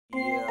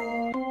Yeah,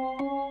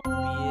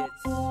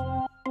 bitch.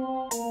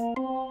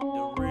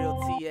 The real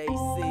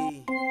TAC.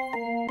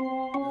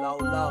 Low,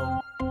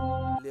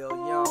 Lil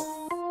Young.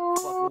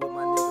 Fucking with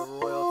my nigga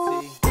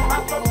Royalty. I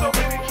smoke so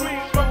many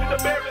trees, smoking the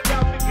berries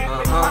out to get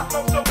rich. I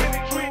smoke so many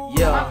trees.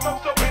 Yeah. I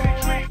smoke so many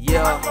trees.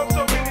 Yeah. I smoke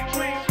so many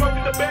trees,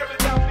 smoking the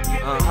berries out to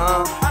get rich.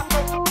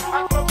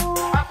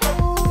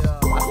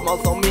 I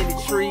smoke so many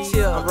trees.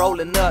 I'm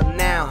rolling up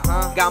now.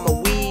 Got my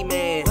weed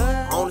man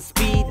on the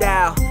speed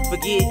dial.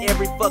 Forget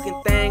every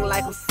fucking thing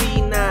like I'm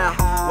C now.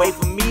 Wait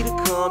for me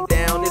to come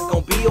down, it's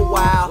gonna be a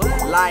while.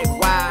 Like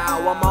wow,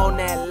 I'm on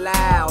that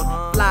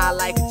loud. Fly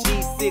like a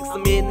G6,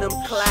 I'm in them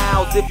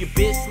clouds. If your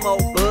bitch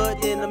smoke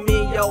bud, then I'm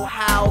in your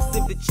house.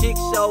 If the chick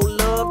show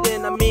love,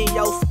 then I'm in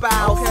your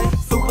spouse.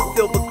 Super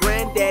silver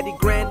granddaddy,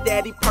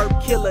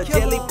 perp killer.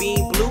 Jelly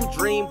bean, blue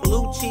dream,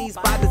 blue cheese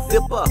by the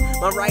zipper.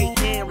 My right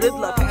hand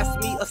Riddler, pass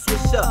me a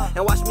swisher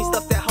and watch me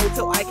stuff that hoe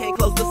till I can't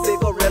close the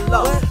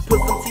cigarilla. Put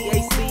some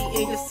TAC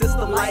in your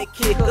system like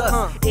kickers.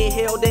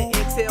 Inhale then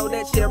exhale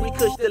that cherry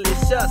kush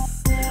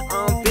delicious.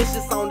 I'm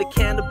vicious on the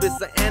cannabis,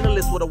 an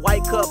analyst with a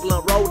white cup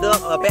blunt rolled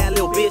up, a bad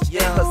little bitch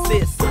and her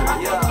sis.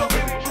 I smoke so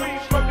many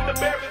trees, smoking the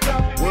berries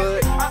out to get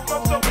rich. I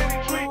smoke so many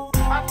trees.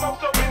 I smoke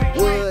so many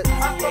trees.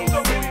 I smoke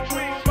so many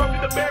trees,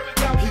 smoking the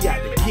berries out to get rich. He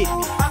out to get me.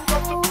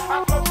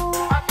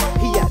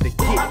 He out to get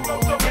me. I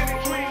smoke so many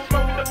trees,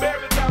 smoking the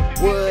berries out to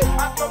get rich. What?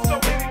 I smoke so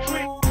many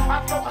trees.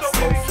 I smoke I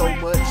smoke so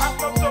much. I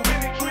smoke so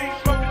many trees,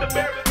 smoking the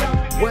berries out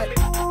to get What? rich.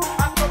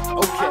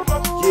 Okay,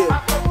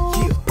 yeah.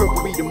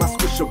 Purple weed in my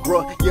swisher,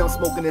 bruh. Yeah, I'm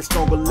smoking that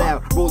strong but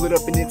loud. Roll it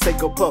up and then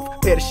take a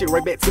puff. Pay the shit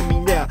right back to me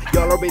now.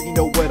 Y'all already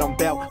know what I'm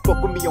about.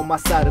 Fuck with me on my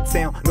side of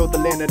town. North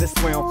Atlanta, that's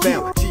where I'm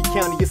found. G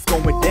County, it's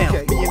going down.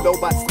 Me and Low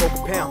about to smoke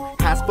a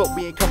pound. High as fuck,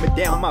 we ain't coming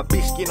down. My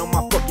bitch get on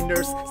my fucking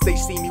nerves. Say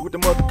she see me with the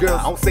mother girls.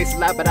 I don't say it's a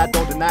lie, but I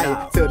don't deny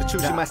it. Tell the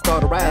truth, she might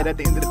start a riot at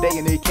the end of the day,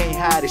 and they can't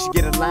hide it. She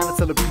get in line and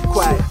tell her be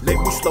quiet. Let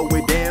me slow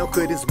it down,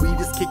 cause this weed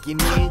is kicking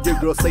in. Your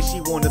girl say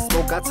she wanna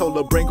smoke. I told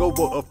her bring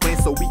over a friend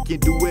so we can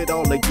do it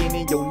all again.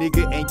 And your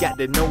nigga ain't got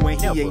to know,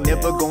 and he ain't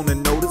never gonna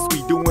notice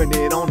we doing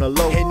it on the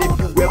low. And if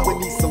you ever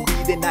need some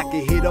weed, then I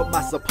can hit up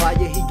my supplier.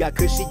 He got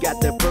kush, he got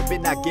that perp,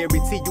 and I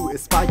guarantee you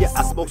it's fire.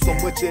 I smoke so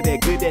much of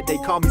that good that they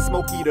call me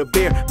Smokey the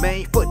Bear.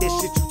 Man, fuck that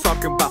shit you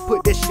talking about,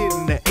 put that shit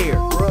in the air,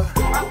 bruh.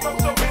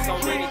 So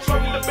many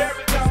trees,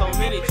 so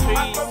many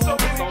trees, so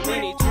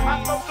many trees,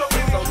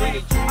 so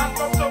many trees. I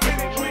smoke so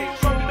many trees,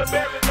 smoking the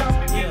berries out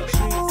to get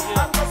rich. I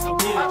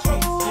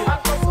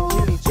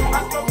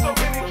smoke so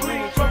many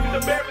trees, smoking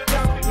the berries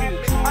out to get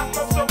rich. I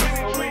smoke so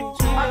many trees,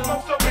 I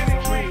smoke so many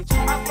trees,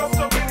 I smoke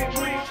so many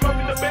trees,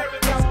 smoking the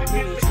berries out to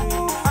get rich.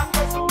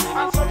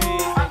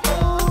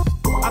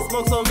 I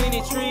smoke so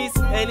many trees,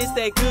 and it's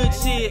that good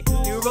shit.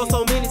 You roll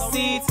so many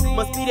seeds,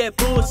 must be that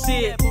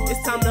bullshit.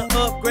 It's time to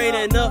upgrade,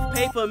 enough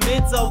paper,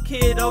 Menzo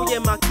kid. Oh yeah,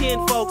 my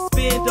kinfolk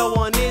spin dough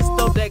on this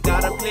dope that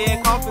gotta play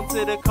a coffin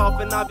to the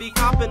coffin. I be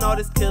copping all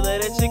this killer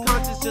that shit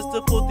conscious just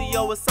to pull through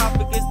your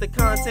esophagus. The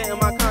content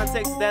of my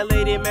context, that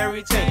lady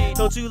Mary Jane.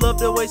 Don't you love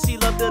the way she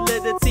love to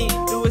let the team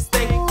do its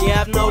thing?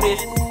 Yeah, I've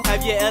noticed.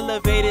 Have you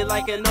elevated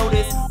like a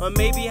notice? Or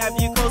maybe have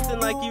you coasting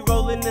like you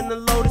rolling in the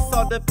Lotus?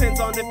 All depends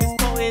on if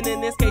it's potent. In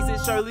this case, it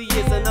surely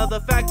is. Another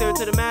factor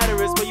to the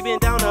matter is where you been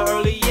down to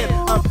early in.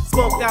 I'm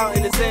smoked out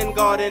in the Zen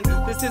garden.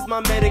 This is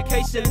my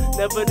medication.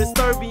 Never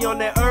disturb me on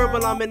that herb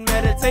while I'm in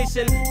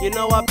meditation. You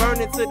know I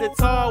burn it to the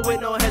tar with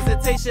no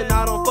hesitation.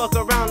 I don't fuck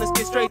around. Let's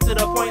get straight to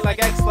the point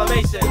like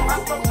exclamation.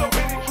 I smoke so